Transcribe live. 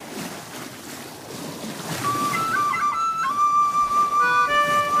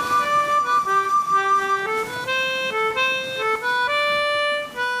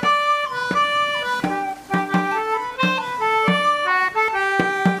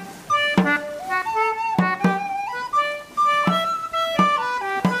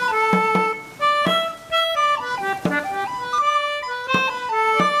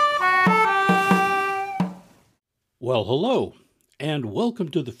Well, hello, and welcome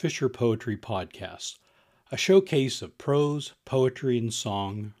to the Fisher Poetry Podcast, a showcase of prose, poetry, and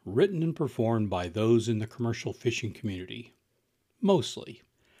song written and performed by those in the commercial fishing community. Mostly.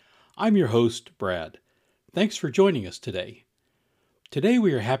 I'm your host, Brad. Thanks for joining us today. Today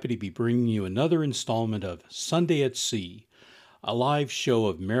we are happy to be bringing you another installment of Sunday at Sea, a live show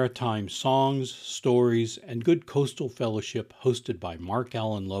of maritime songs, stories, and good coastal fellowship hosted by Mark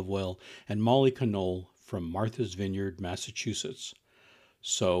Allen Lovewell and Molly Knoll from Martha's Vineyard, Massachusetts.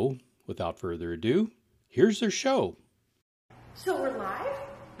 So, without further ado, here's their show. So we're live?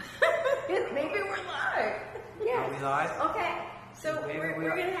 Maybe we're live. Yeah. Are we live? Okay. So we're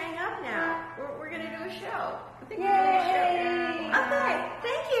going to hang up now. We're going to do a show. I think Yay. we're doing a show. Okay.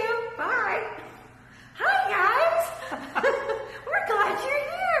 Thank you. Bye. Hi, guys. We're glad you're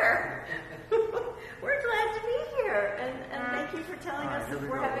here. We're glad to be here. And thank you for telling us if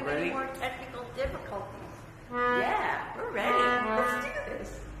we're having any more technical difficulties. Yeah, we're ready. Let's do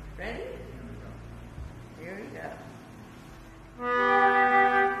this. Ready? Here we go.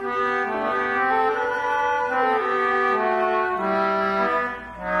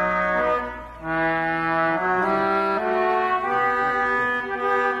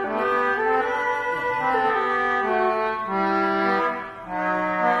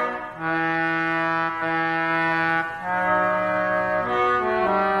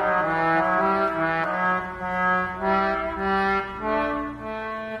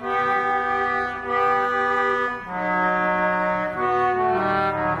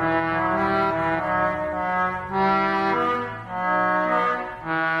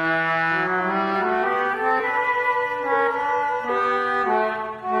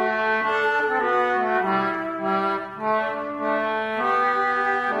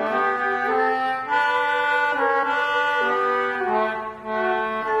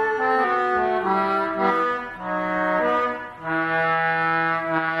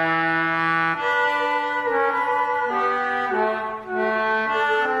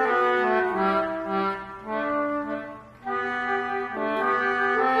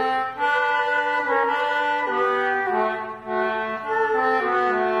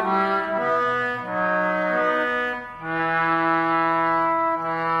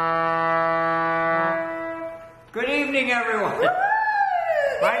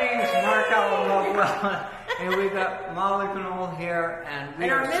 And we've got Molly Knoll here,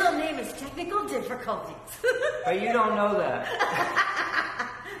 and our middle name is Technical Difficulties. But you don't know that.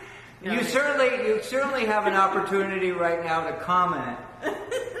 No, you certainly have an opportunity right now to comment.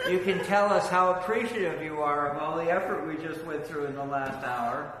 You can tell us how appreciative you are of all the effort we just went through in the last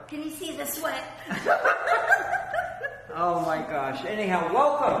hour. Can you see the sweat? Oh my gosh. Anyhow,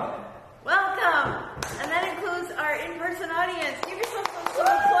 welcome. Welcome. And that includes our in-person audience. Give yourself some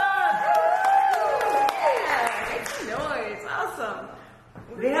applause. Make some noise. Awesome.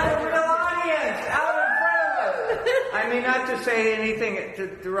 We have a real audience out in front of us. I mean, not to say anything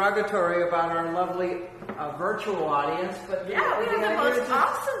derogatory about our lovely virtual audience, but yeah, we have the most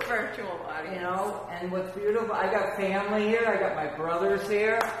awesome virtual audience. You know, and what's beautiful, I got family here. I got my brothers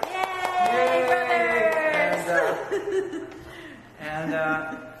here. Yay, brothers!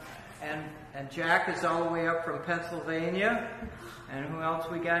 And Jack is all the way up from Pennsylvania. And who else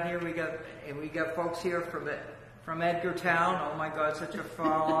we got here? We got folks here from Edgartown. Oh my God, such a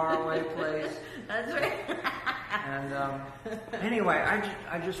far away place. That's right. And anyway,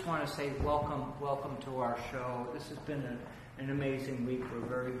 I just want to say welcome to our show. This has been an amazing week. We're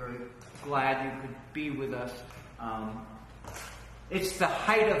very, very glad you could be with us. It's the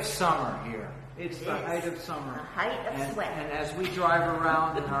height of summer here. It's the height of summer. The height of sweat. And as we drive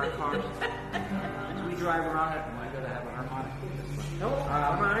around in our cars, as we drive around, am I going to have a harmonica? No,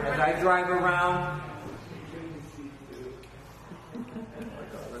 as I drive around,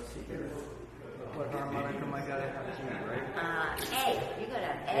 let's see here. What harmonica am I going to have to use, right? A. You got to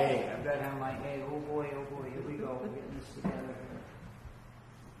have A. A. I've got to have my A. Oh boy, here we go. We're getting this together.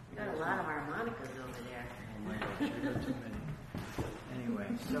 You got a lot of harmonicas over there. Oh my gosh, I got too many. Anyway,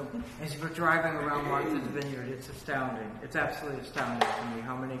 so as we're driving around Martha's Vineyard, it's astounding. It's absolutely astounding to me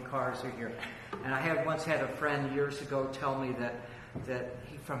how many cars are here. And I once had a friend years ago tell me that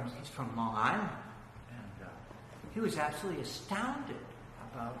he's from Long Island, and he was absolutely astounded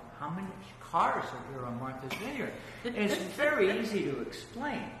about how many cars are here on Martha's Vineyard. And it's very easy to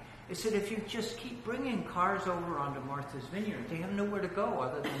explain. It's that if you just keep bringing cars over onto Martha's Vineyard, they have nowhere to go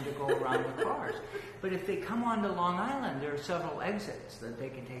other than to go around the cars. But if they come onto Long Island, there are several exits that they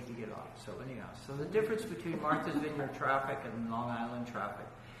can take to get off. So anyhow, so the difference between Martha's Vineyard traffic and Long Island traffic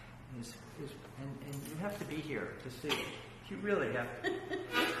is and you have to be here to see it. You really have to.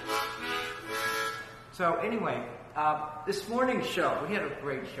 So anyway, This morning's show, we had a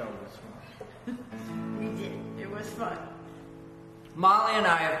great show this morning. We did. It was fun. Molly and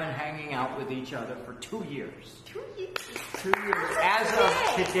I have been hanging out with each other for 2 years. 2 years. 2 years as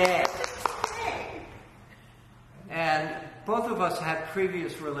of today. And both of us had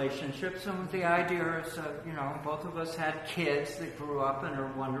previous relationships, and the idea is, both of us had kids that grew up and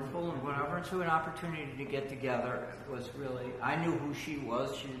are wonderful and whatever, and so an opportunity to get together was really, I knew who she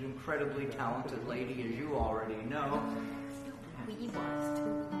was. She's an incredibly talented lady, as you already know. We was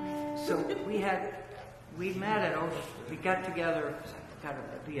too. So we met at Ocean, we got together, it's got to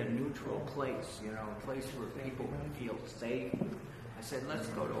be a neutral place, a place where people feel safe. I said, let's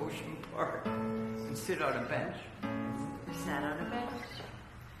go to Ocean Park and sit on a bench. We sat on a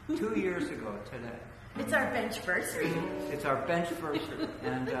bench. 2 years ago today. It's our benchversary. It's our benchversary.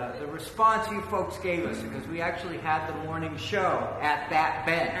 And the response you folks gave us, because we actually had the morning show at that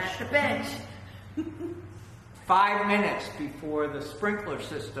bench. At the bench. 5 minutes before the sprinkler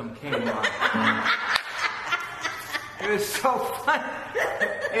system came on. It was so fun.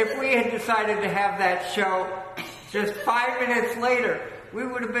 If we had decided to have that show just 5 minutes later, we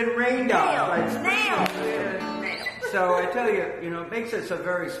would have been rained on. Nailed. So I tell you, it makes us a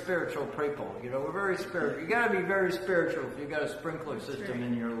very spiritual people. We're very spiritual. You got to be very spiritual if you got a sprinkler system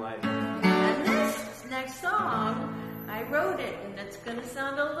in your life. And this next song, I wrote it, and it's going to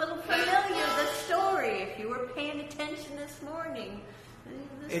sound a little familiar, the story, if you were paying attention this morning.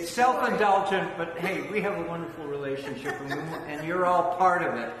 It's self-indulgent, but hey, we have a wonderful relationship, and you're all part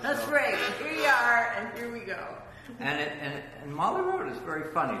of it. That's right. Here we are, and here we go. And Molly wrote is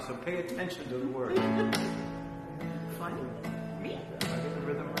very funny, so pay attention to the words. Funny? Me? I get the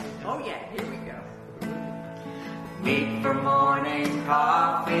rhythm right? Oh yeah, here we go. Meet for morning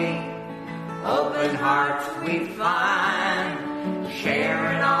coffee, open hearts we find,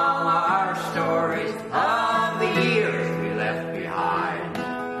 sharing all our stories of the years we left behind.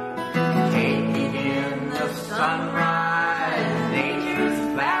 Taking in the sunrise, nature's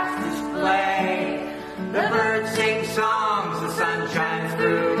vast display. The birds sing songs, the sun shines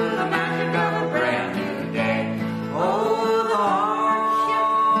through, the magic of a brand new day. Oh, the hardship.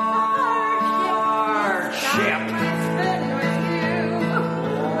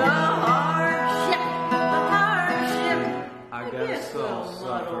 I guess I'll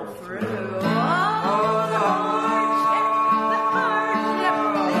suffer through. Oh, the hardship.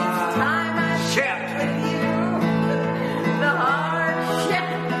 It's time I ship with you. The hardship.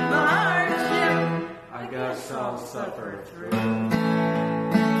 I guess I'll suffer through.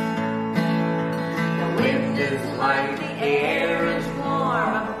 The wind is light, the air is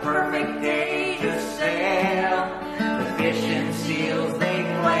warm, a perfect day to sail. The fish and seals, they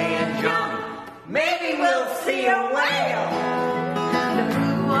play and jump. Maybe we'll see a whale. The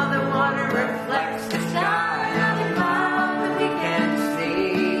blue on the water reflects the sky, not a cloud that we can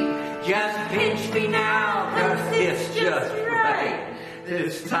see. Just pinch me now, 'cause it's just right.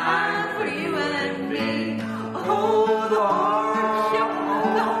 This time for you and me. Oh, the hardship.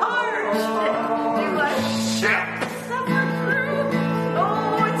 Do I suffer through?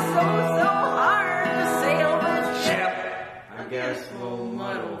 Oh, it's so hard to sail this ship. I guess we'll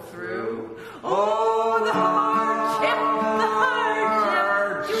muddle through. Oh, the hardship.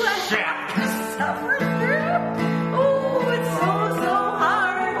 Do I suffer through? Oh, it's so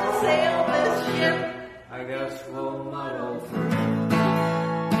hard to sail this ship. I guess we'll muddle through.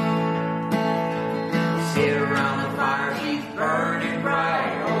 Sit around the fire, she's burning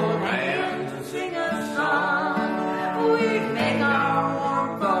bright. Hold hands and sing a song. We make our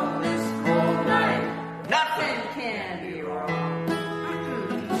warmth on this cold night. Nothing can be wrong.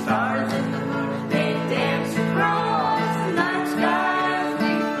 The stars and the moon, they dance across the night sky as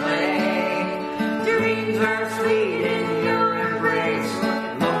we play. Dreams are sweet in your embrace,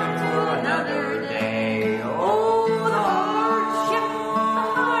 looking for another day. Oh, the hardship.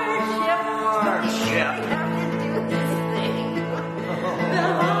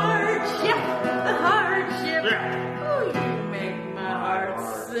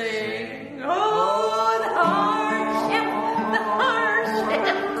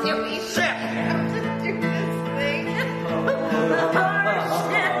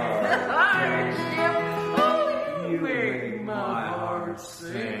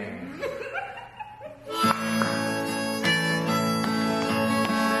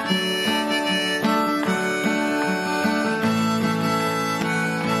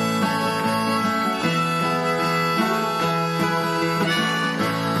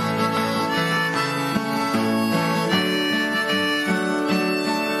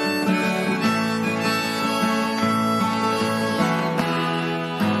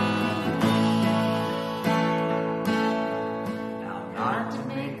 to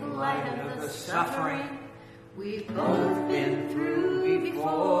make light of the suffering we've both been through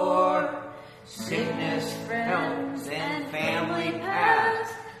before. Sickness, health, and family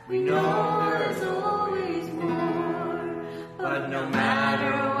past, we know there's always more. But no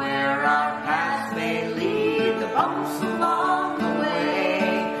matter where our paths may lead, the bumps along the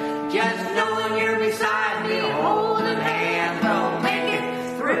way, just knowing you're beside me, holding hands, we'll make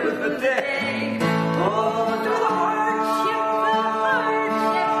it through the day. Oh, the hardship,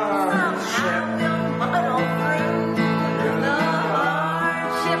 somehow we'll muddle through. The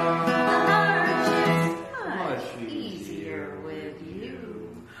hardship's much easier with you.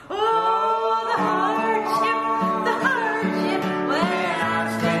 Oh, the hardship, when I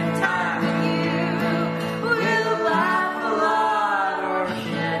spend time with you. We'll laugh a lot or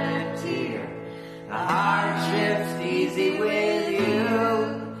shed a tear. The hardship's easy with you.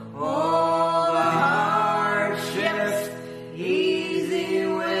 Oh, the hardship's easy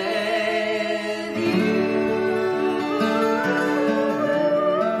with you.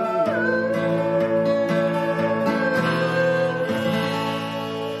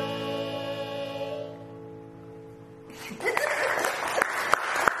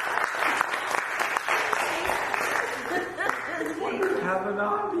 Have an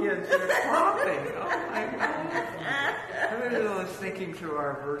audience. You're clapping. Oh my God. I was thinking through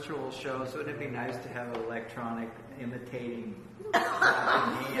our virtual shows, wouldn't it be nice to have an electronic imitating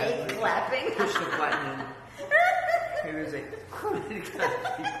clapping hand? Fake clapping. Push the button and it was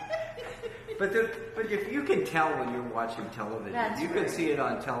but if you can tell when you're watching television, That's you right. can see it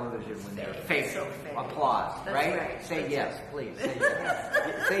on television when they're Fake, fake so fake. applause, That's right? right. Say That's yes, please. Say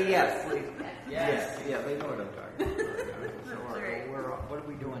yes. Say yes, please. Yes. Yeah, they know what I'm talking about. So right. what are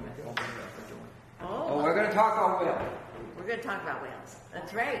we doing now? Oh, We're going to talk about whales. we're going to talk about whales.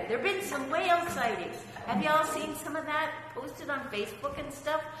 That's right. There have been some whale sightings. Have y'all seen some of that posted on Facebook and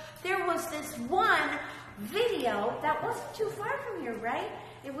stuff? There was this one video that wasn't too far from here, right?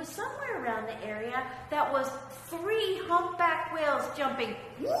 It was somewhere around the area that was 3 humpback whales jumping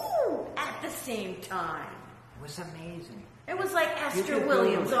woo, at the same time. It was amazing. It was like You Esther can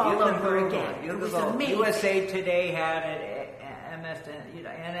Williams Google it. all You can over Google again. it. You It can was Google it. amazing. USA Today had it, MSN,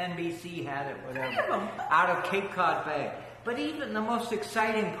 and NBC had it, whatever. 3 of them. Out of Cape Cod Bay. But even the most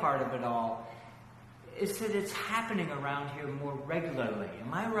exciting part of it all is that it's happening around here more regularly.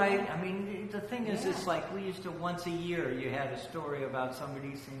 Am I right? I mean, the thing is, it's like we used to once a year, you had a story about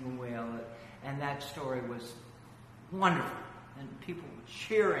somebody seeing a whale, and that story was wonderful. And people were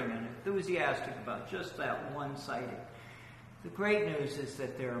cheering and enthusiastic about just that one sighting. The great news is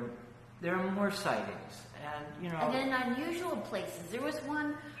that there are more sightings, And in unusual places. There was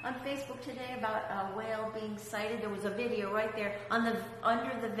one on Facebook today about a whale being sighted. There was a video right there under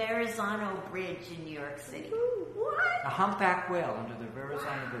the Verrazano Bridge in New York City. Ooh, what? a humpback whale under the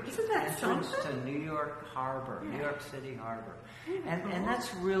Verrazano Bridge, Isn't that entrance something? to New York Harbor, Yeah. New York City Harbor, and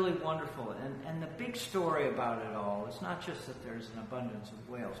that's really wonderful. And the big story about it all is not just that there's an abundance of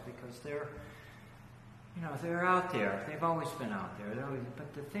whales, because they're out there. They've always been out there.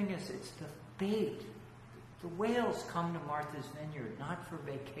 But the thing is, it's the bait. The whales come to Martha's Vineyard not for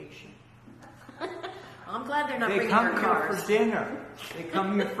vacation. I'm glad they're not They bringing come their here cars. for dinner. They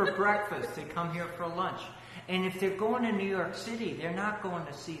come here for breakfast. They come here for lunch. And if they're going to New York City, they're not going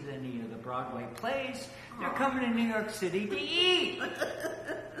to see any of the Broadway plays. They're coming to New York City to eat.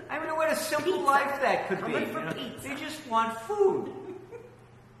 I mean, what a simple Pizza. life that could be. Coming for pizza. They just want food.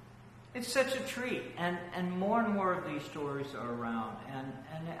 It's such a treat, and more and more of these stories are around,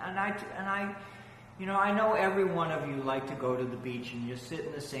 I know every one of you like to go to the beach and you sit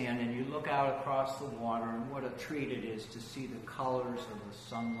in the sand and you look out across the water, and what a treat it is to see the colors of the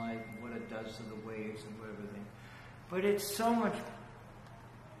sunlight and what it does to the waves and everything. But it's so much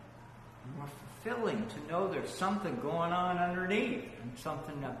more fulfilling to know there's something going on underneath, and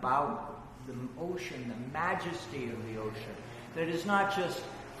something about the ocean, the majesty of the ocean, that is not just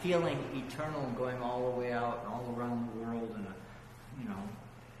feeling eternal and going all the way out and all around the world, and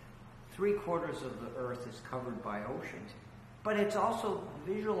 3/4 of the earth is covered by oceans. But it's also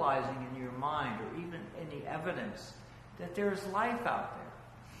visualizing in your mind, or even in the evidence, that there's life out there.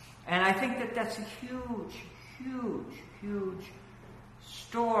 And I think that that's a huge, huge, huge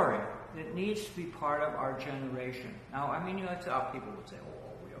story that needs to be part of our generation. Now, people would say,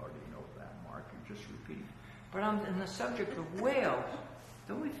 oh, we already know that, Mark, you're just repeating. But on the subject of whales,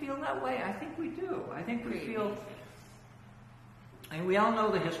 don't we feel that way? I think we do. I think we feel... And we all know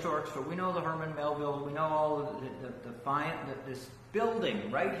the historic story. We know the Herman Melville. We know all of this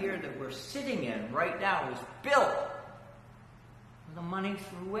building right here that we're sitting in right now was built with the money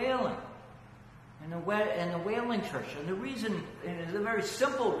through whaling. And the whaling church. And the reason, and the very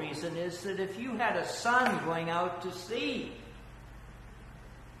simple reason, is that if you had a son going out to sea,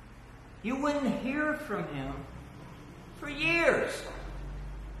 you wouldn't hear from him for years.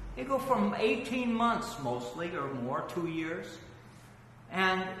 They go from 18 months mostly, or more, 2 years.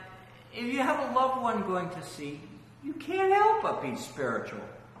 And if you have a loved one going to sea, you can't help but be spiritual.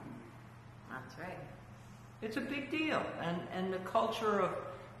 That's right. It's a big deal. And the culture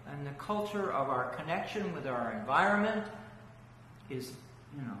of our connection with our environment is,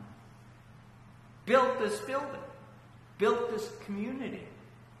 built this building, built this community.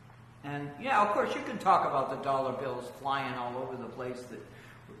 And yeah, of course, you can talk about the dollar bills flying all over the place, that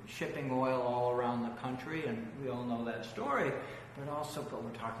shipping oil all around the country, and we all know that story. But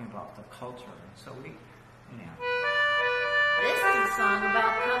we're talking about the culture. And so This is a song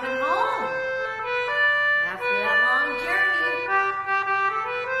about coming home after that long journey.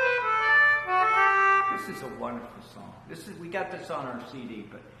 This is a wonderful song. We got this on our CD,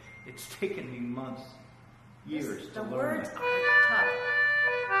 but it's taken me months, years to learn it. The words are tough.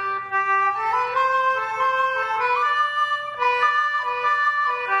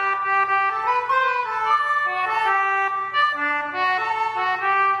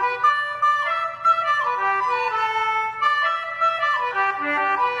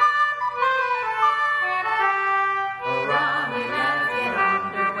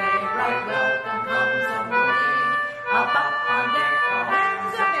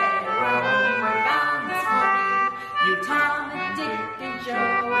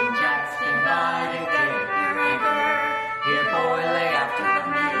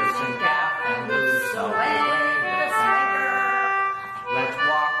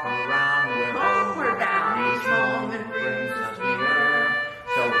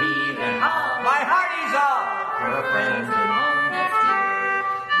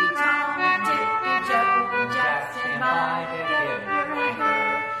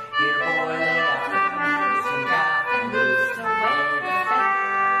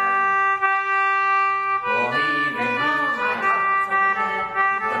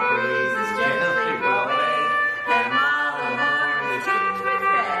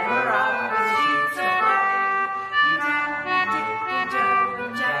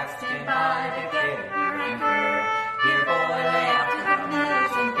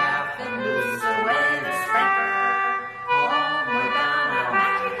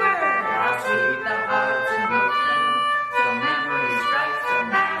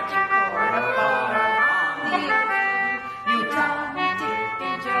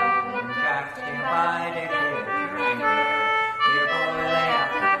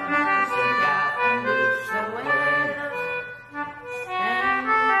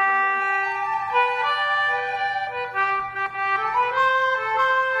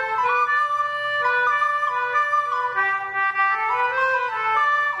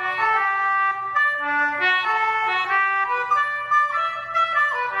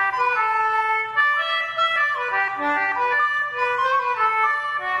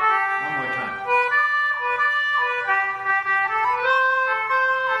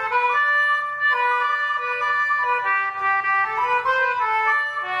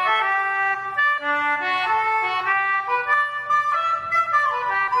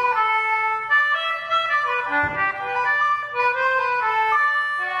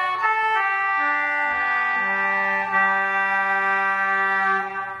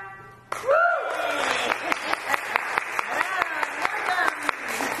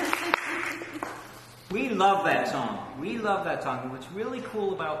 love that song. And what's really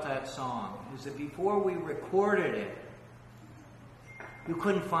cool about that song is that before we recorded it, you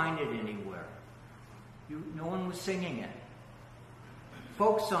couldn't find it anywhere. No one was singing it.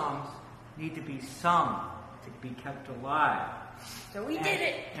 Folk songs need to be sung to be kept alive. So we did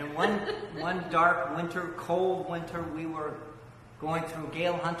it. And one dark winter, cold winter, we were going through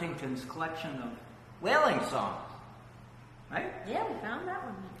Gail Huntington's collection of whaling songs. Right? Yeah, we found that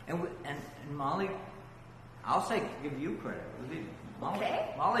one. And Molly, I'll say, give you credit.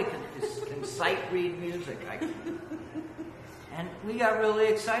 Molly can sight read music. And we got really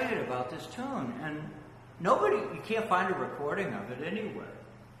excited about this tune. And you can't find a recording of it anywhere.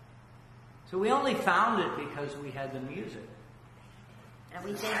 So we only found it because we had the music. And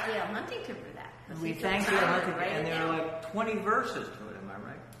we thank Gail Huntington for that. And we thank Gail Huntington, and there are like 20 verses to it, am I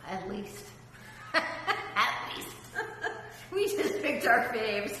right? At least. At least. We just picked our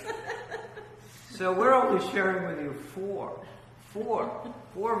faves. So we're only sharing with you four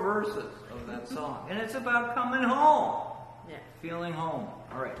verses of that song. And it's about coming home. Yeah. Feeling home.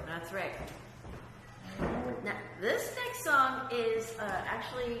 All right. That's right. Now, this next song is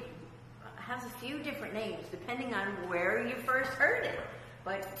actually has a few different names depending on where you first heard it.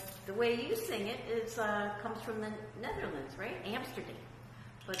 But the way you sing it is comes from the Netherlands, right? Amsterdam.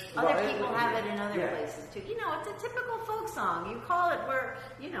 But other people have it in other places too. You know, it's a typical folk song. You call it where,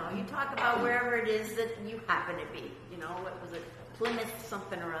 you know, you talk about wherever it is that you happen to be. You know, what was it? Plymouth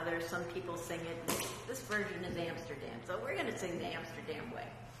something or other. Some people sing it. This version is Amsterdam. So we're going to sing the Amsterdam way.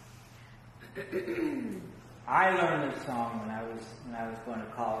 I learned this song when I was going to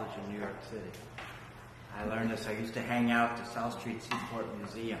college in New York City. I learned this. I used to hang out at the South Street Seaport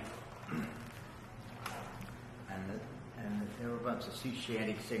Museum, and there were a bunch of sea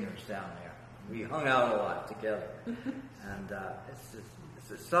shanty singers down there. We hung out a lot together, and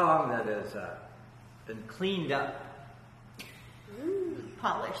it's a song that has been cleaned up,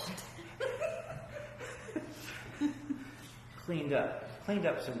 Polished. cleaned up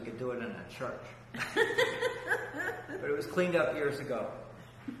so we could do it in a church. But it was cleaned up years ago.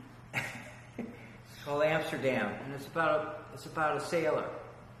 It's called Amsterdam, and it's about a sailor.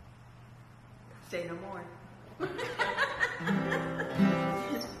 Say no more.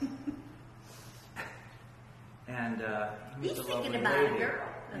 And he's thinking about a girl.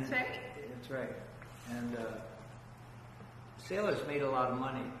 That's right. That's right. And sailors made a lot of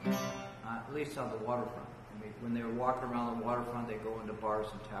money, at least on the waterfront. When they were walking around the waterfront, they'd go into bars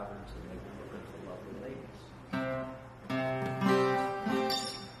and taverns and they would look into lovely ladies.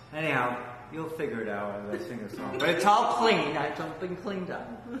 Anyhow, you'll figure it out as I sing the song. But it's all clean. It's all been cleaned up.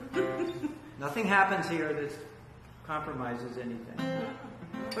 Nothing happens here that compromises anything.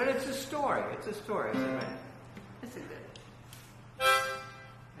 But it's a story. It's a story, isn't it? This is good.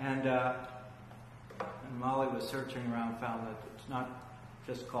 And Molly was searching around, found that it's not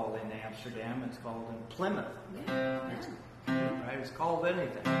just called in Amsterdam, it's called in Plymouth. Yeah. Right? It's called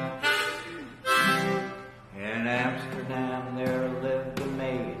anything. In Amsterdam there lived a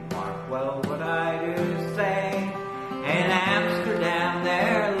maid, mark well what I do say. In Amsterdam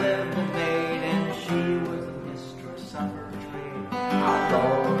there lived a maid, and she was the mistress of her trade. I'll go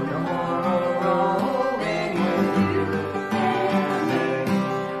no more rolling with you,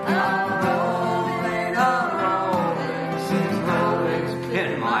 a-rolling, since rolling's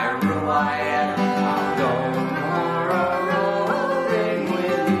been my ruin. I'll go no more a-rolling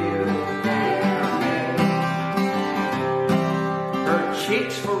with you, her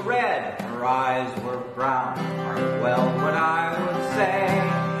cheeks were red, her eyes were brown, mark well what I would say.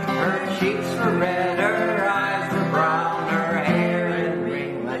 Her cheeks were red, her eyes were brown, her hair in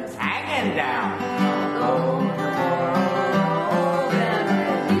ringlets hanging down. I'll go no more rolling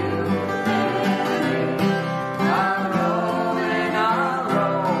with you, a-rolling,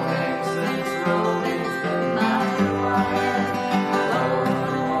 since rolling's been my ruin. I'll go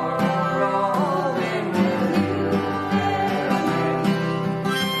no more rolling with you.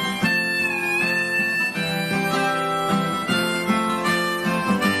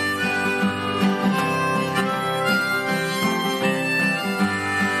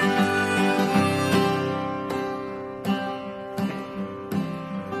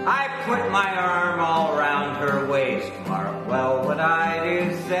 I put my arm all round her waist, mark well what I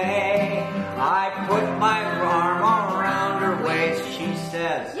do say. I put my arm all round her waist, she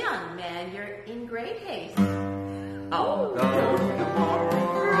says, Young man, you're in great haste. I'll go tomorrow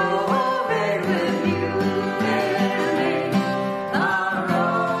rolling with you,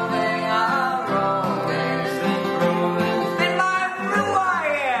 a-rolling, since rolling's been my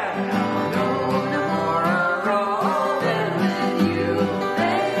ruin. I'll go tomorrow rolling with you.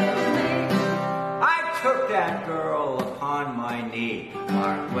 I took that girl upon my knee,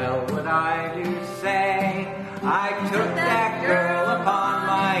 mark well what I do say. I took that girl upon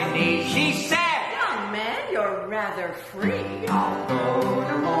my knee, she said, Young man, you're rather free. I'll go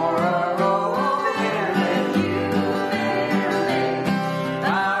tomorrow rolling with you,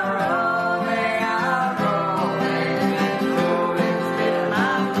 a-rolling, since rolling's been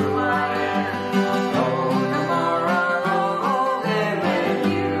my ruin. I'll go tomorrow rolling with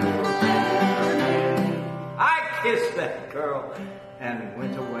you. I kissed that girl and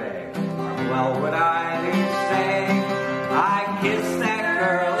went away. Well, what I do say, I kissed that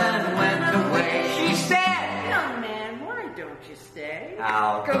girl and went away. She said, Young man, why don't you stay?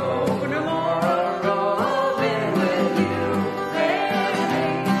 I'll go tomorrow rolling with you,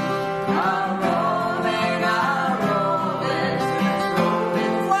 a-rolling, since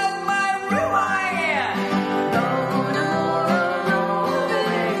rolling was my ruin. Go tomorrow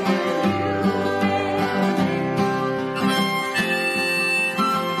rolling with you.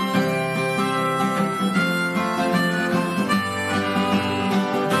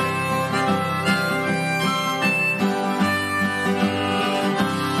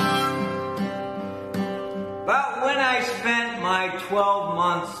 12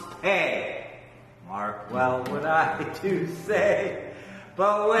 months' pay. Mark well what I do say.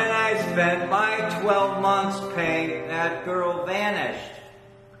 But when I spent my 12 months' pay, that girl vanished.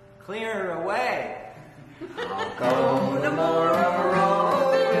 Clear her away. I'll go no more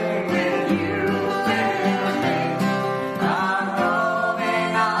roving with you, baby. I'm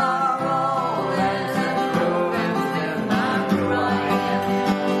roving, I'm rolling, and roving's still my crew.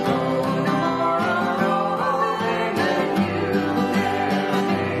 I'll go no more roving with you,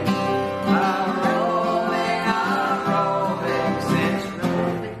 baby. I'm roving, since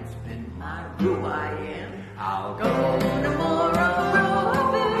roving's been my crew. I am. I'll go no more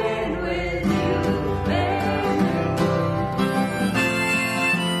roving with you, baby.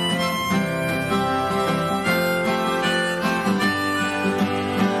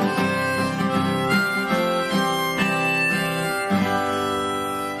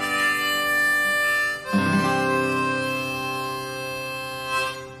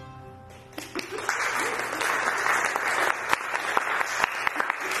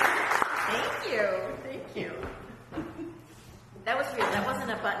 Thank you. Thank you. That was for you. That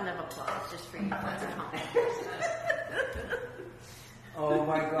wasn't a button of applause, just for you guys at home. Oh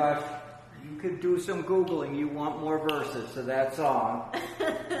my gosh. You could do some Googling. You want more verses to that song.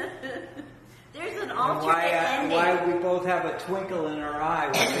 There's an And alternate ending. why we both have a twinkle in our eye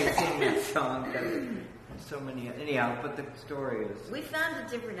when we sing that song. 'Cause there's so many. Anyhow, but the story is. We found a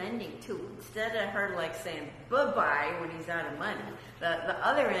different ending too. Instead of her like saying bye-bye when he's out of money, the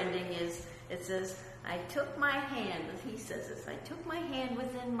other ending is, it says, I took my hand, he says this, I took my hand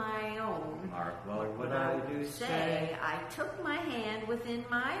within my own. Mark well what I do say. I took my hand within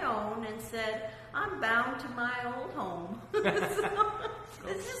my own and said, I'm bound to my old home. So,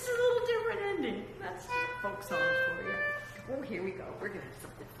 it's just a little different ending. That's folk songs for you. Oh, here we go. We're going to have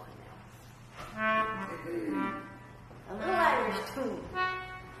something fun now. A little Irish tune. Oh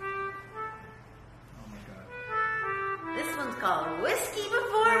my God. This one's called Whiskey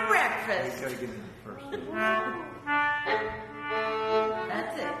Before Breakfast. You gotta give me the first one.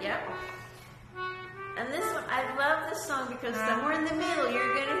 That's it, yep. And this one, I love this song because somewhere in the middle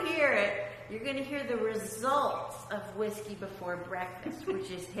you're going to hear it. You're going to hear the results of whiskey before breakfast, which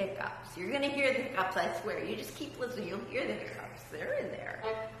is hiccups. You're going to hear the hiccups, I swear. You just keep listening, you'll hear the hiccups. They're in there.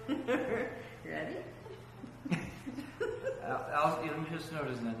 Ready? I'm just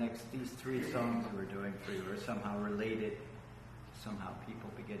noticing that these three songs that we're doing for you are somehow related. Somehow people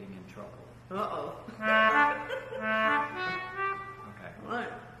be getting in trouble. Uh-oh. Okay. 1,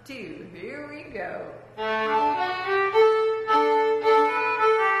 2, here we go.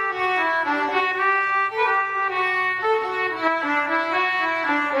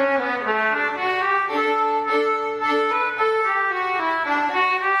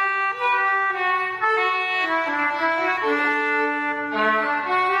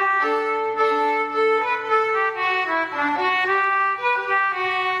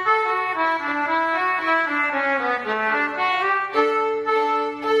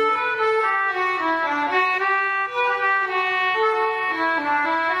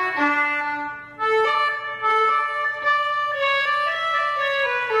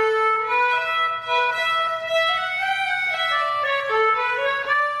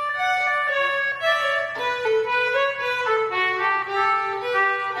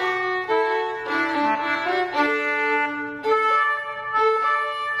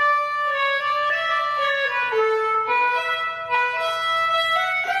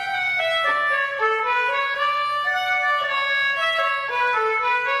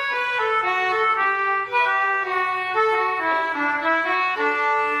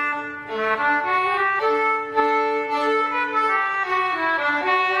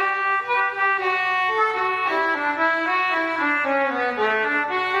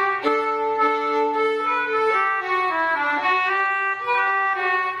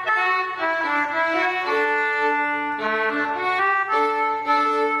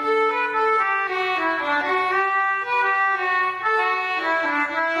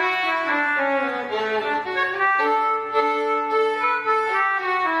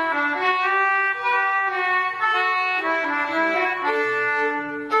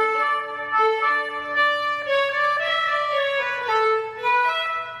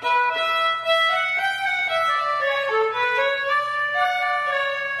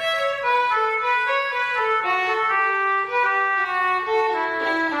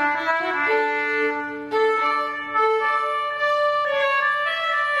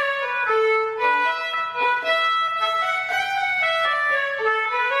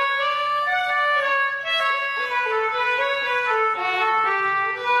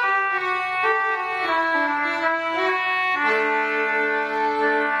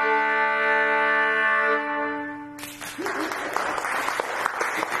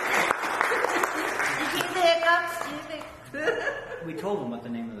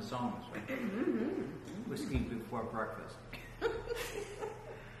 song was, right? Whiskey Before Breakfast.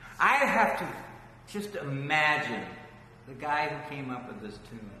 I have to just imagine the guy who came up with this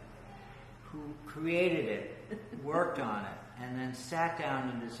tune, who created it, worked on it, and then sat down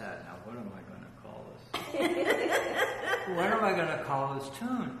and decided, now what am I going to call this? What am I going to call this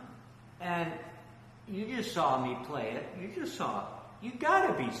tune? And you just saw me play it. You just saw, you got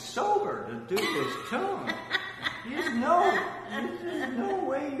to be sober to do this tune. There's no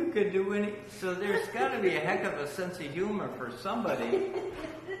way you could do any. So there's got to be a heck of a sense of humor for somebody,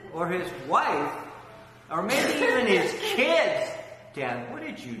 or his wife, or maybe even his kids. Dad, what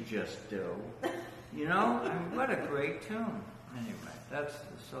did you just do? You know, I mean, what a great tune. Anyway,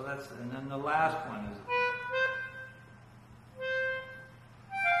 and then the last one is.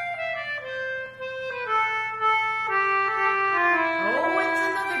 Oh, it's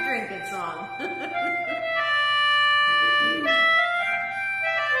another drinking song.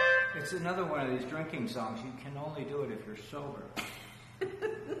 It's another one of these drinking songs. You can only do it if you're sober.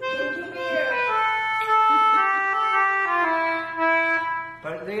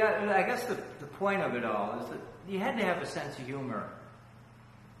 But I guess the point of it all is that you had to have a sense of humor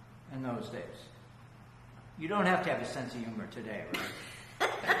in those days. You don't have to have a sense of humor today, right?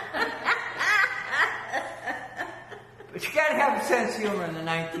 But you got to have a sense of humor in the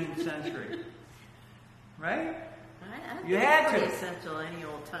 19th century, right? You had to. It's essential any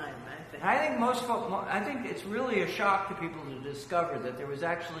old time, I think. I think it's really a shock to people to discover that there was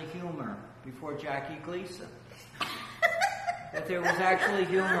actually humor before Jackie Gleason. That there was actually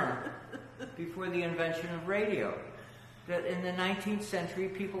humor before the invention of radio. That in the 19th century,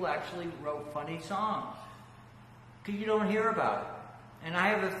 people actually wrote funny songs. Because you don't hear about it. And I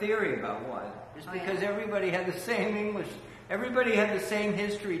have a theory about why. It's because everybody had the same English. Everybody had the same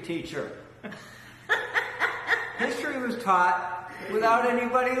history teacher. History was taught without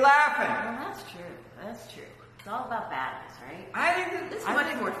anybody laughing. Well, that's true. That's true. It's all about battles, right? I think This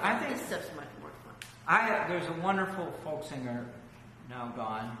stuff's much more fun. There's a wonderful folk singer now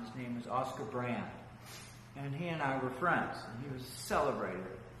gone. His name is Oscar Brand. And he and I were friends. And he was celebrated.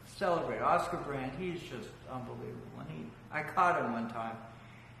 Oscar Brand, he's just unbelievable. And I caught him one time.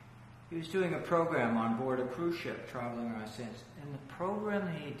 He was doing a program on board a cruise ship traveling around San. And the program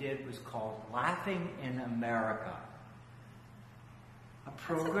that he did was called Laughing in America. A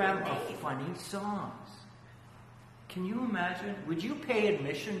program of funny songs. Can you imagine? Would you pay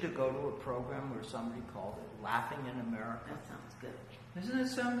admission to go to a program where somebody called it Laughing in America? That sounds good. Doesn't it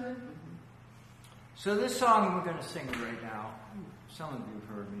sound good? Mm-hmm. So this song, we're going to sing it right now. Some of you have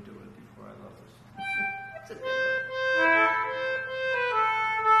heard me do it before. I love this song. That's a good one.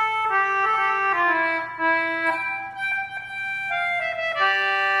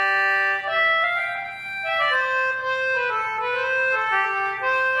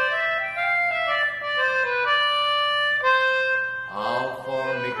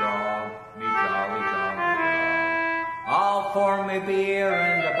 For me beer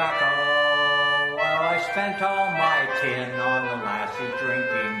and tobacco, well, I spent all my tin on the lassie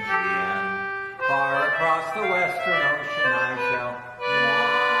drinking gin. Far across the western ocean I shall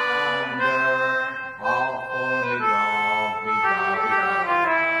wander, all for me grog, me jolly grog.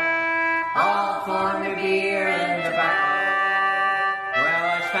 All for me beer and tobacco, well,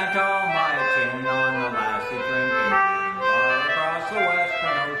 I spent all my tin on the lassie drinking gin. Far across the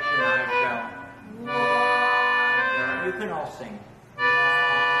western ocean I shall wander. You can all sing.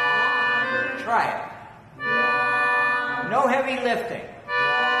 Try it. No heavy lifting.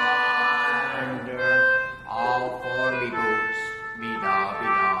 Wander. All for me boots, me dobby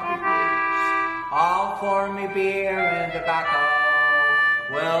boots. All for me beer and tobacco.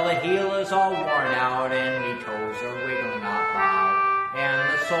 Well, the heel is all worn out and me toes are wiggling about, and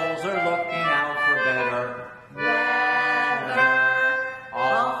the soles are looking out for better weather.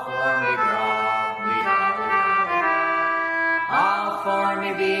 All for me grog, me dobby. All for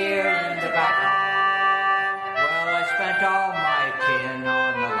me beer and tobacco. Well, I spent all my tin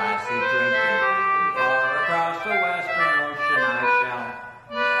on the lassie drinking. Far across the western ocean I shall.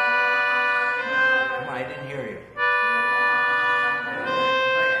 I didn't hear you.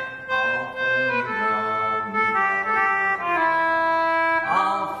 All for me grog, me grog.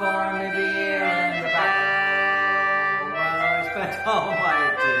 All for me beer and tobacco. Well, I spent all my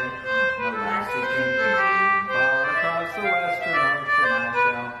tin on the lassie drinking. The western ocean I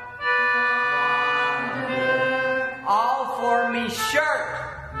shall wander. All for me shirt,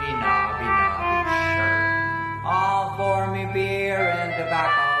 me nobby shirt. All for me beer and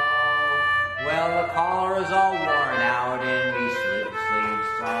tobacco. Well, the collar is all worn out and me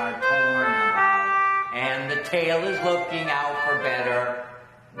sleeves are torn about, and the tail is looking out for better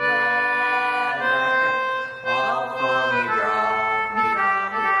weather.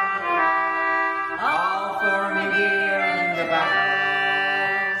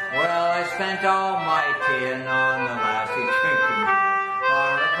 spent all my tin on the lassie drinking beer.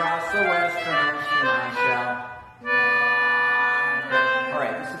 Far across the western ocean I shall wander. All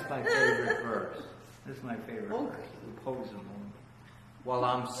right, this is my favorite verse. This is my favorite verse. The posem. While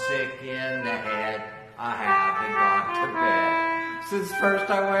I'm sick in the head, I haven't gone to bed. Since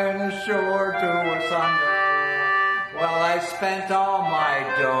first I went ashore to asunder. Well, I spent all my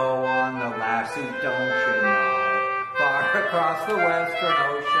dough on the lassie, don't you know? Far across the western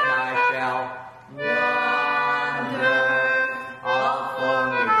ocean I shall wander. All for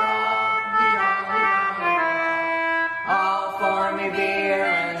me grog, all for me beer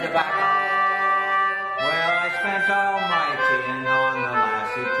and tobacco. Well, I spent all my tin on the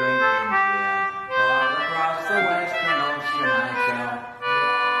lassie drinking gin. Far across the western ocean I shall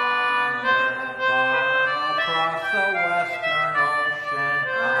wander. Far across the western ocean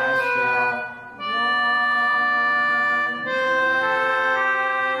I shall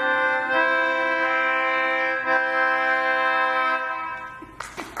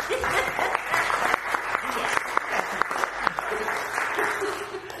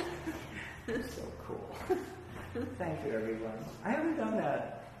So cool. Thank you, everyone. I haven't done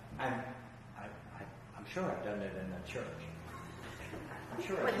that. I'm sure I've done it in the church. I'm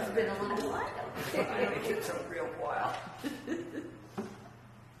sure But I've it's done been it. a little while. I think it's a real while.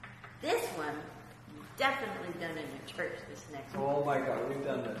 This one, you've definitely done in your church, this next one. Oh my God, we've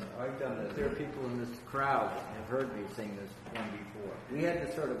done this. I've done this. There are people in this crowd that have heard me sing this one before. We had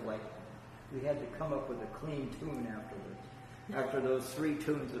to we had to come up with a clean tune afterwards. After those 3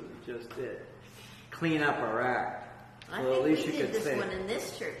 tunes that we just did. Clean up our act. I So think at least we you did could this sing. one in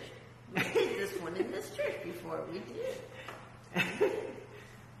this church. We did this one in this church before. We did.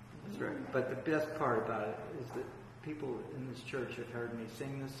 That's right. But the best part about it is that people in this church have heard me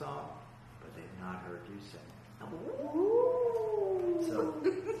sing this song, but they've not heard you sing. Ooh. So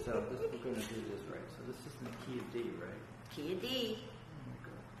we're going to do this right. So this is in the key of D, right? Key of D.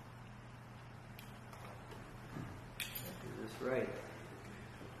 Do this right.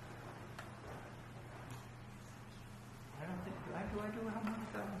 I don't think, do I do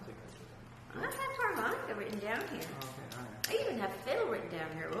harmonica? I don't think I do. I have harmonica written down here. Okay, all right. I even have fiddle written down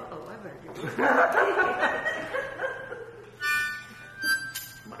here. Uh-oh, I better do this.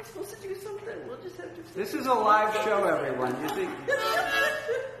 Am I supposed to do something? We'll just have to... This is a live show, everyone. You think?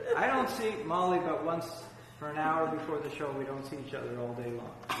 I don't see Molly but once for an hour before the show. We don't see each other all day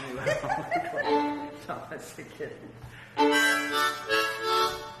long. Anyway, so that's a kid.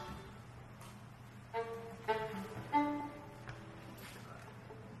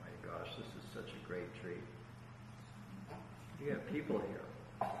 Such a great treat. You got people here.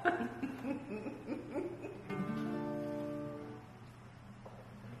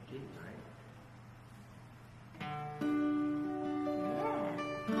 Deep, right?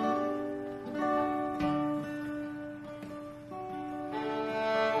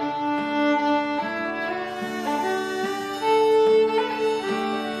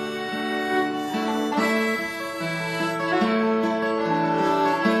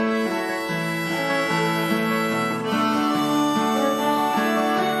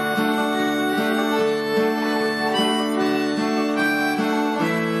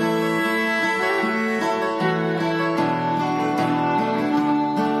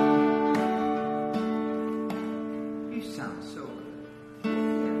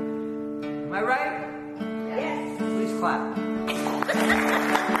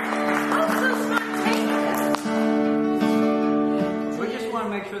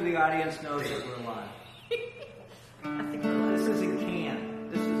 Audience knows that we're live. This isn't canned.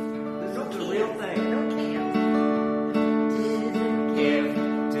 This is the real thing. No cans. Give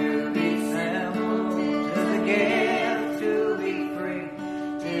to be simple, tis a gift to be free,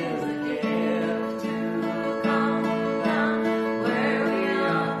 tis a gift to come down where we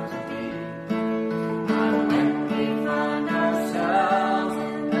ought to be. And when we find ourselves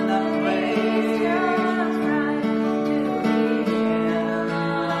in the place just right to be in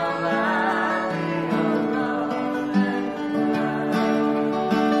the valley.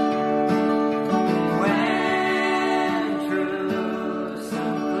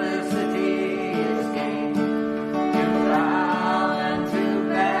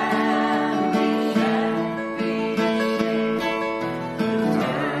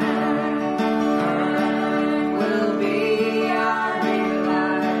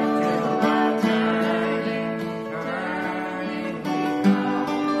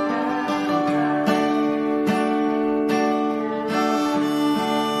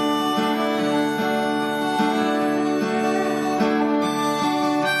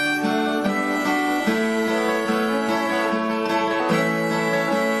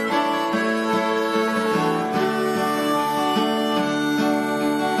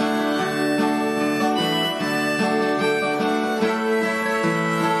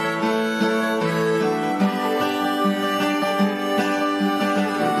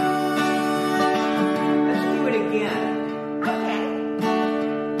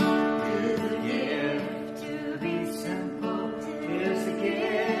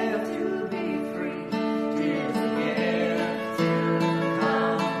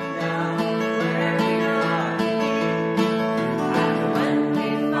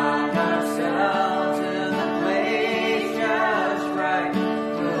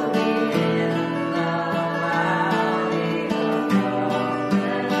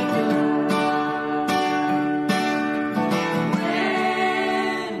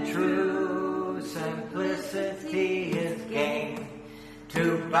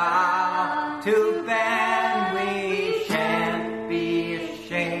 bow to bend, we shan't be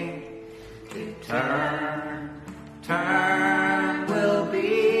ashamed to turn, turn will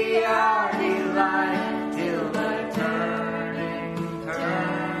be our delight till the turning,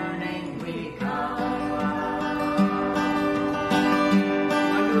 turning we come.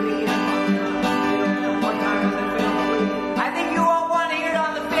 I think you all want to hear it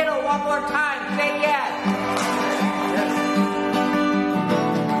on the fiddle one more time. Say yes.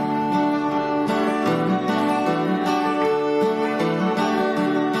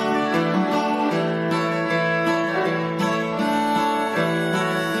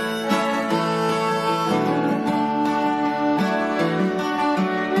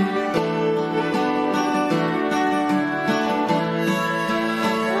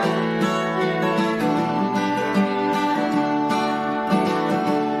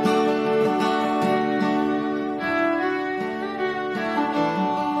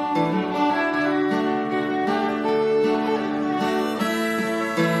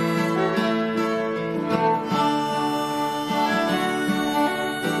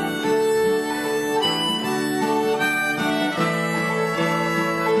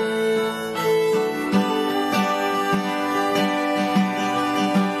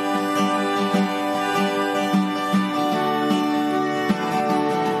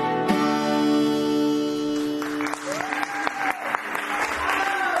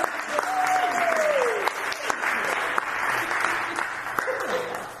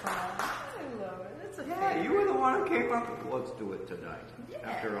 Let's do it tonight. Yeah.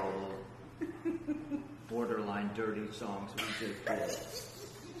 After all those borderline dirty songs we just did.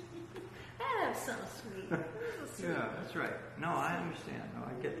 That's so sweet. That's so Yeah, that's right. No, I understand. No,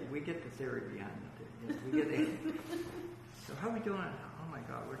 we get the theory behind it. Yes, we get it. So how are we doing? Oh my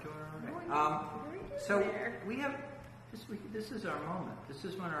God, we're doing all right. So we have this is our moment. This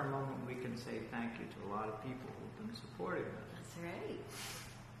is when our moment we can say thank you to a lot of people who've been supporting us. That's right.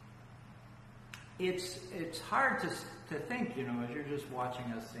 It's hard to think, you know, as you're just watching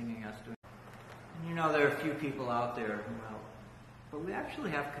us, singing us, doing. And there are a few people out there who help, but we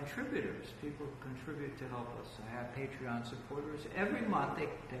actually have contributors. People who contribute to help us. I have Patreon supporters. Every month, they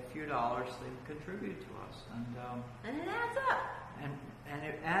a few dollars they contribute to us, and it adds up. And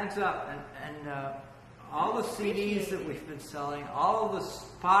it adds up, and all the CDs that we've been selling, all the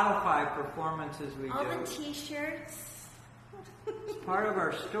Spotify performances we all do, the T-shirts. it's part of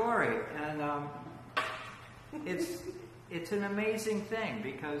our story, and it's an amazing thing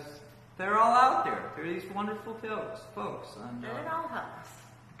because they're all out there. They're these wonderful folks, and it all helps.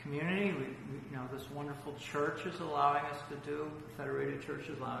 Community. We this wonderful church is allowing us to do. The Federated Church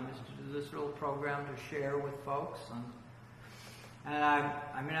is allowing us to do this little program to share with folks, and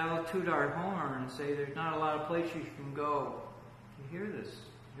I will toot our horn and say there's not a lot of places you can go to hear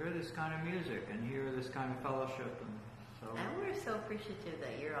this kind of music and hear this kind of fellowship, and we're so appreciative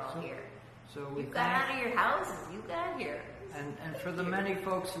that you're all here. So you got out of your houses, you got here. And for the many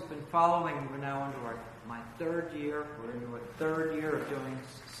folks who've been following, we're now into my third year. We're into a third year of doing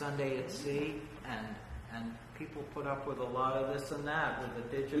Sunday at Sea, and people put up with a lot of this and that, with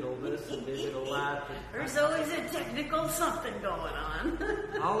the digital this and digital that. There's always a technical something going on.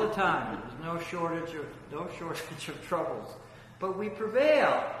 All the time. There's no shortage of troubles. But we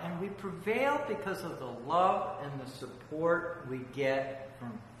prevail, and we prevail because of the love and the support we get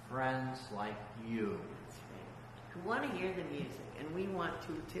from friends like you. Who want to hear the music, and we want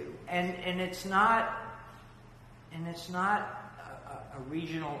to too. And it's not a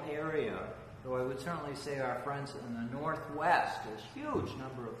regional area, though I would certainly say our friends in the Northwest, there's a huge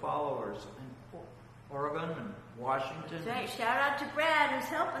number of followers in Oregon and Washington. Right. Shout out to Brad, who's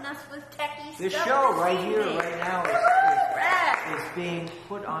helping us with techie this stuff. This show right evening. here, right now, is being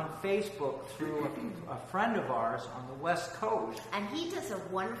put on Facebook through a friend of ours on the West Coast. And he does a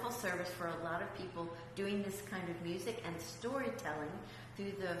wonderful service for a lot of people doing this kind of music and storytelling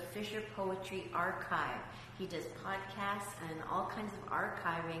through the Fisher Poetry Archive. He does podcasts and all kinds of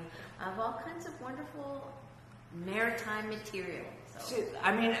archiving of all kinds of wonderful maritime material. So, it's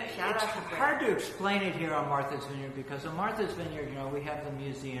hard to explain it here on Martha's Vineyard because on Martha's Vineyard, we have the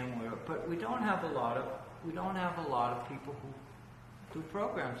museum, but we don't have a lot of people who do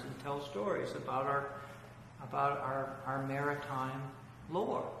programs and tell stories about our maritime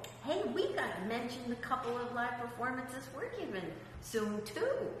lore. Hey, we got to mention the couple of live performances we're giving soon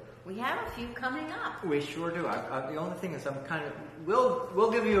too. We have a few coming up. We sure do. The only thing is,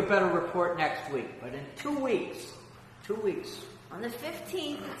 we'll give you a better report next week. But in 2 weeks, on the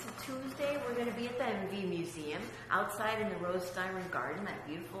 15th, it's a Tuesday. We're going to be at the MV Museum outside in the Rose Diamond Garden, that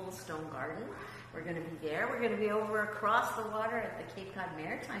beautiful stone garden. We're going to be there. We're going to be over across the water at the Cape Cod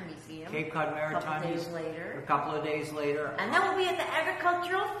Maritime Museum. Cape Cod Maritime a couple of days later. And then we'll be at the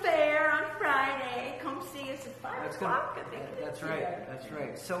Agricultural Fair on Friday. Come see us at 5 o'clock. That's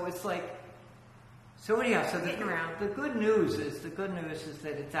right. So it's like, so anyhow, so the good news is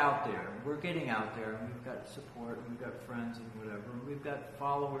that it's out there. We're getting out there, and we've got support, and we've got friends and whatever. And we've got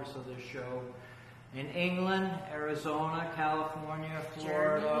followers of the show in England, Arizona, California,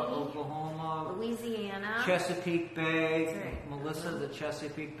 Florida, Germany, Oklahoma, Louisiana, Chesapeake Bay. Right. Melissa, the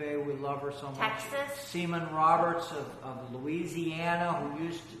Chesapeake Bay, we love her so much. Texas. Seaman Roberts of Louisiana,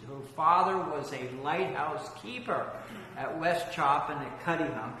 her father was a lighthouse keeper at West Chop and at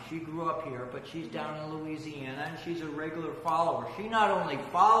Cuttyhunk. She grew up here, but she's down in Louisiana, and she's a regular follower. She not only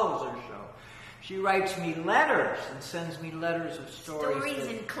follows our show, she writes me letters and sends me letters of stories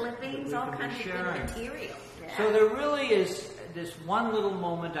and clippings, all kinds of good material. Yeah. So there really is this one little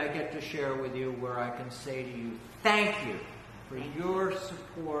moment I get to share with you where I can say to you, thank you for your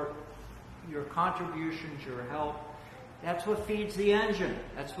support, your contributions, your help. That's what feeds the engine.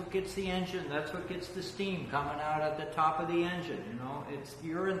 That's what gets the engine. That's what gets the steam coming out at the top of the engine. You know, it's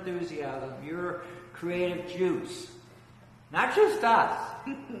your enthusiasm, your creative juice, not just us.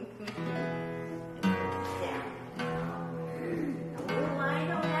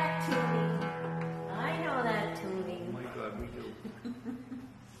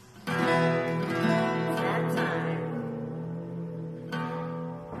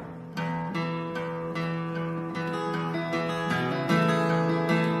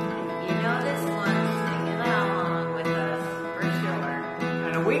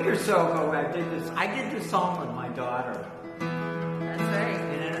 So ago, I did this song with my daughter. That's right.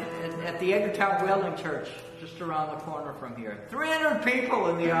 And at the Edgartown Whaling Church, just around the corner from here. 300 people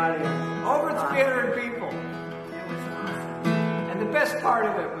in the audience. Over 300 people. That was awesome. And the best part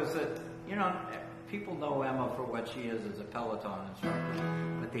of it was that, you know, people know Emma for what she is as a Peloton instructor.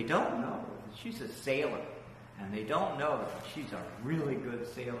 But they don't know that she's a sailor. And they don't know that she's a really good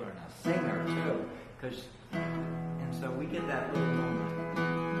sailor and a singer, too. And so we get that little moment.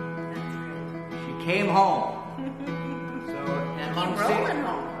 She came home. Rolling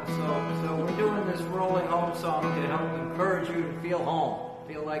home. So we're doing this rolling home song to help encourage you to feel home.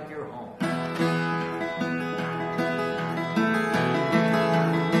 Feel like you're home.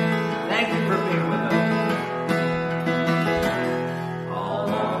 Thank you for being with us. All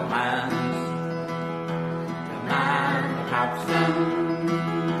hands, the man, the captain,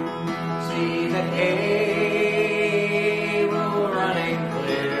 see the cable running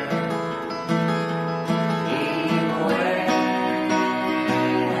clear.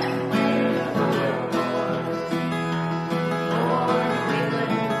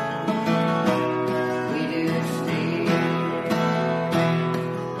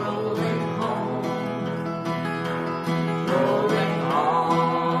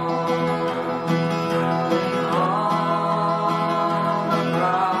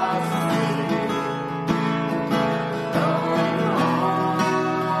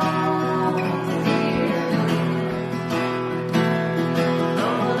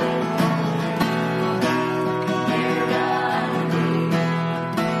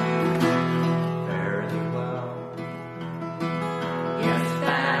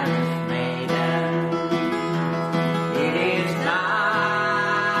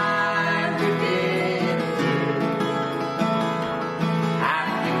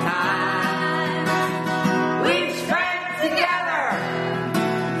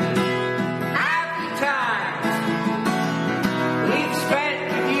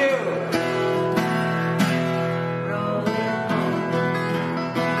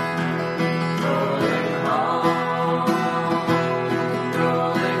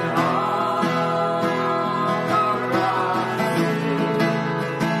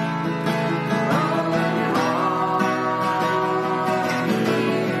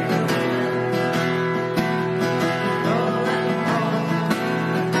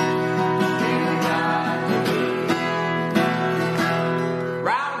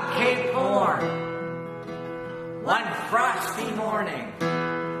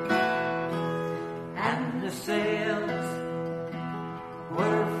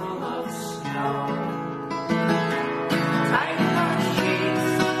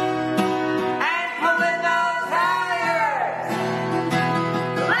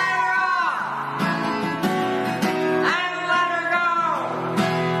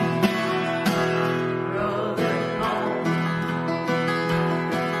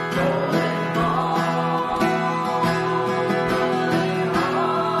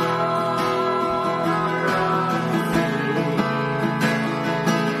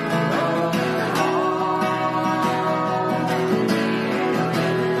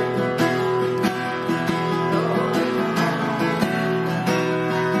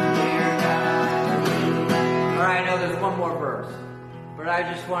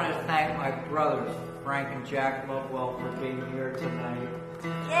 I just want to thank my brothers, Frank and Jack Lovewell, for being here tonight.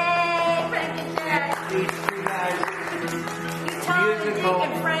 Yay, Frank and Jack! These two guys, You Tom and musical. Dick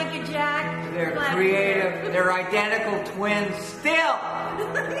and Frank and Jack. they're Glad creative, they're identical twins still.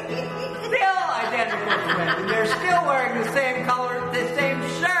 Still identical twins. And they're still wearing the same color, the same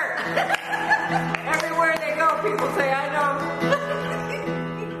shirt. Everywhere they go, people say, I know.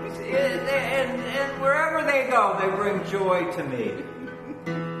 And wherever they go, they bring joy to me.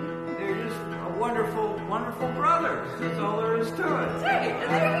 They're just a wonderful, wonderful brothers. That's all there is to it.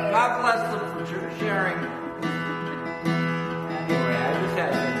 God bless them for sharing. Anyway, I just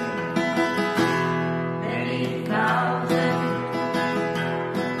had to. Many thousand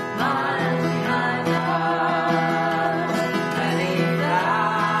miles behind us, Many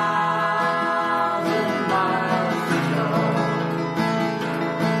thousand miles to go.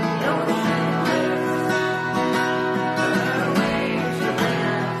 the ocean lifts her waves to bring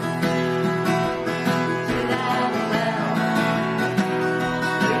us to that well,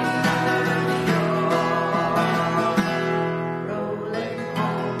 rolling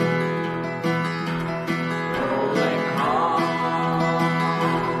home, Rolling home,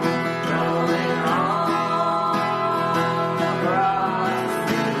 rolling home across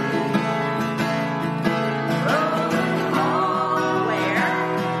the sea. rolling home where?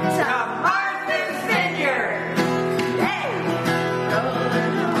 To Martha's Vineyard. Hey,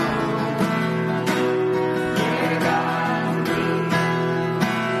 rolling home, near God's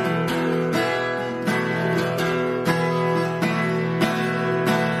peace.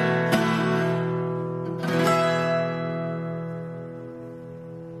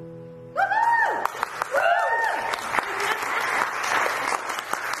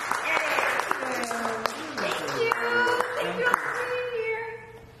 Thank you. Thank you all for being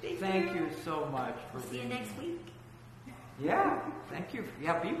here. Thank you so much for See you being next here. week. Yeah, thank you.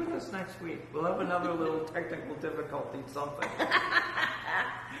 Yeah, be with us next week. We'll have another little technical difficulty, something.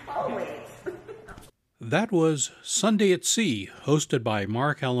 Always. That was Sunday at Sea, hosted by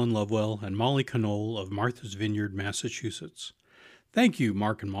Mark Allen Lovewell and Molly Knoll of Martha's Vineyard, Massachusetts. Thank you,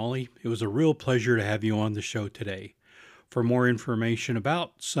 Mark and Molly. It was a real pleasure to have you on the show today. For more information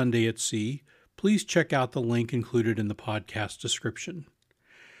about Sunday at Sea, please check out the link included in the podcast description.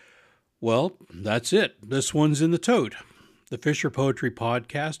 Well, that's it. This one's in the tote. The Fisher Poetry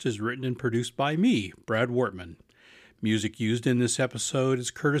Podcast is written and produced by me, Brad Wortman. Music used in this episode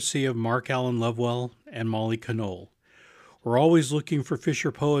is courtesy of Mark Allen Lovewell and Molly Knoll. We're always looking for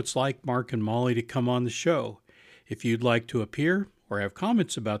Fisher poets like Mark and Molly to come on the show. If you'd like to appear or have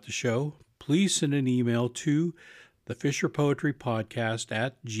comments about the show, please send an email to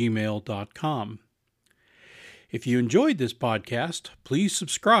thefisherpoetrypodcast@gmail.com. If you enjoyed this podcast, please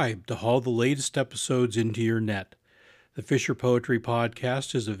subscribe to haul the latest episodes into your net. The Fisher Poetry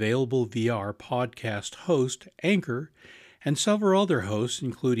Podcast is available via our podcast host, Anchor, and several other hosts,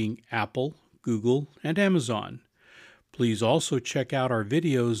 including Apple, Google, and Amazon. Please also check out our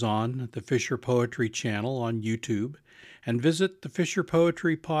videos on the Fisher Poetry channel on YouTube and visit the Fisher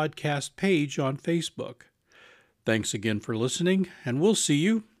Poetry Podcast page on Facebook. Thanks again for listening, and we'll see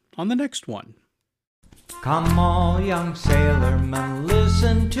you on the next one. Come all young sailormen,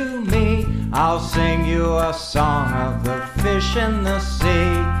 listen to me. I'll sing you a song of the fish in the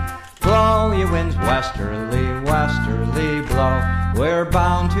sea. Blow, ye winds, westerly, westerly blow. We're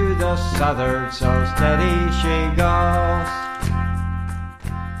bound to the southward, so steady she goes.